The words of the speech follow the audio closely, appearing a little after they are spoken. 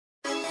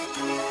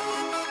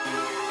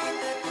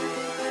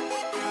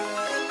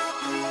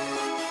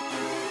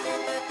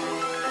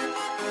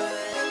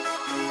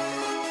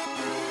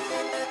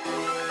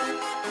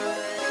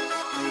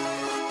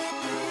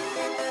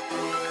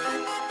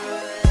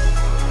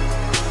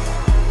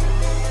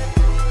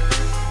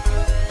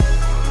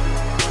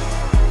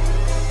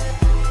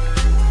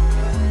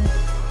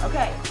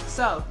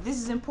this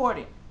is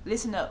important.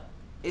 Listen up.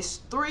 It's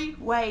 3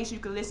 ways you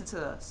can listen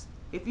to us.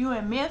 If you're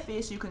in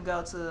Memphis, you can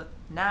go to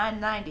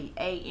 990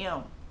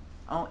 AM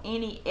on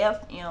any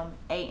FM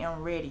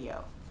AM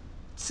radio.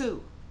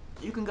 2,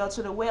 you can go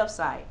to the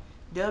website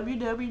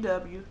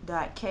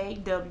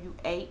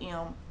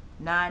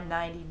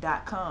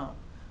www.kwam990.com.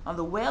 On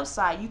the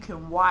website, you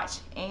can watch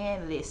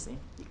and listen.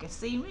 You can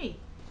see me.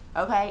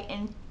 Okay,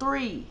 and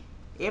 3,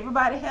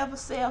 everybody have a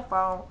cell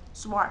phone,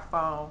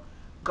 smartphone.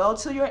 Go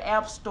to your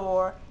app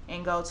store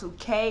and go to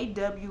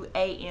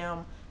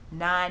KWAM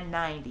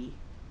 990.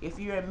 If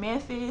you're in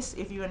Memphis,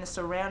 if you're in the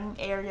surrounding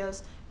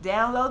areas,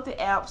 download the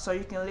app so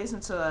you can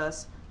listen to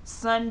us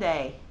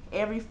Sunday,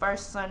 every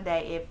first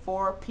Sunday at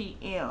 4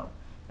 p.m.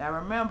 Now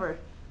remember,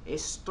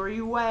 it's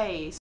 3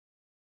 ways.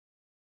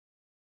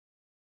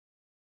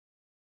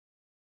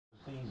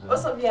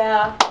 What's up,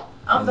 y'all?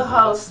 I'm the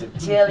host,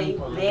 Jelly,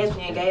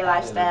 Lesbian Gay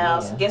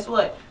Lifestyles. Guess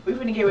what? We're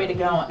finna get ready to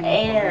go on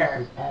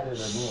air.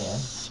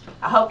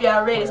 I hope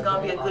y'all ready. It's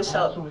gonna be a good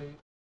show.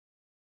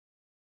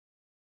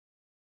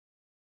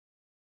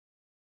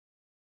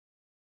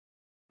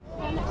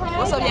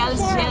 What's up, y'all?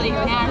 This is Jelly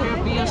down here,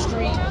 Beale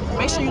Street.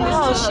 Make sure you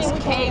listen to us,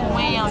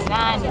 KWAM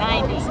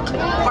 990.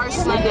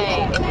 First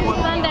Sunday at 4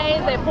 p.m. Sundays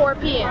at 4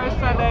 p.m. First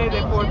Sundays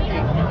at 4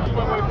 p.m.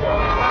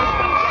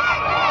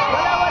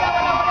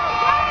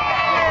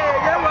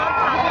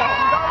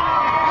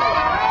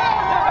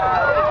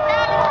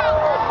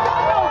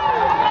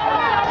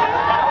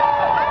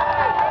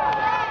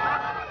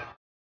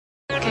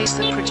 Case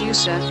the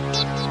producer.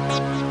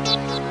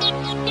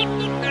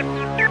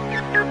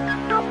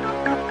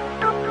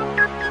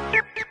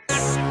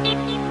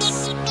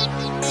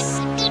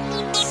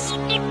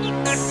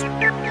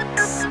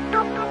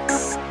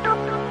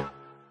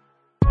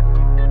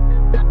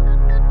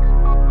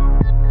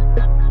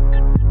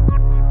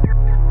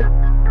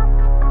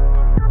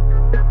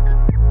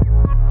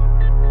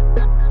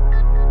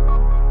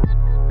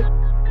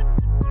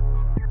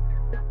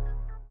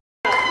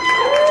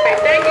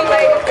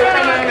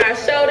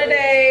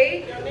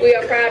 We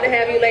are proud to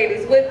have you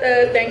ladies with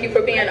us. Thank you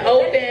for being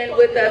open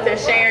with us and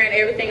sharing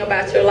everything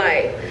about your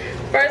life.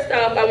 First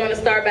off, I want to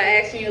start by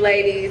asking you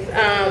ladies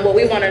what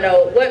we want to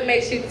know. What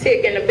makes you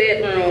tick in the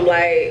bedroom?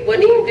 Like, what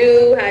do you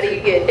do? How do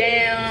you get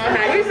down?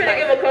 How do you We're gonna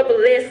give a couple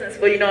lessons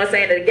for, you know what I'm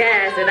saying, to the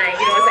guys tonight,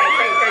 you know what I'm saying,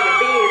 take care of your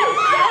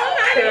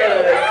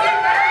business.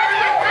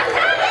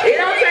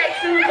 It don't take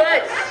too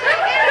much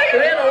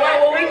for them to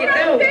learn what we can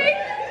do.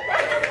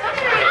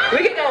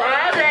 We can go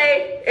all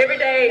day, every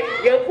day,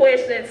 your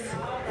questions.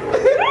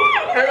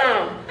 How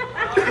long?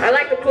 I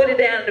like to put it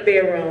down in the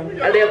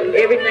bedroom. I live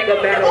everything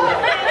about it.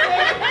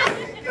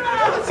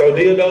 So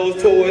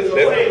dildos, toys.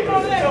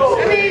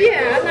 I mean,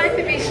 yeah, I like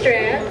to be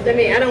strapped. I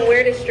mean, I don't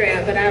wear the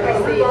strap, but I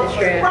receive the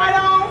strap. Right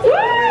on.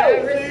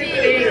 I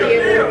receive and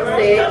give sex.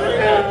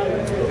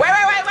 Wait.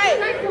 I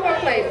like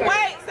foreplay first.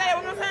 Wait, say it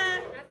one more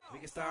time. We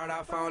can start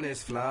off on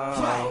this floor,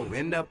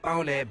 end up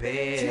on that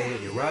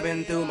bed. You're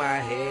rubbing through my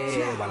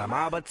head while I'm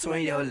all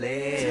between your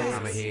legs.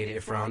 I'ma hit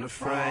it from the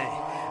front,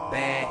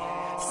 back,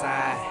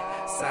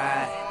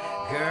 side,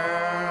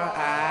 girl.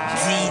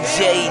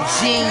 DJ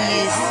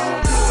Genius.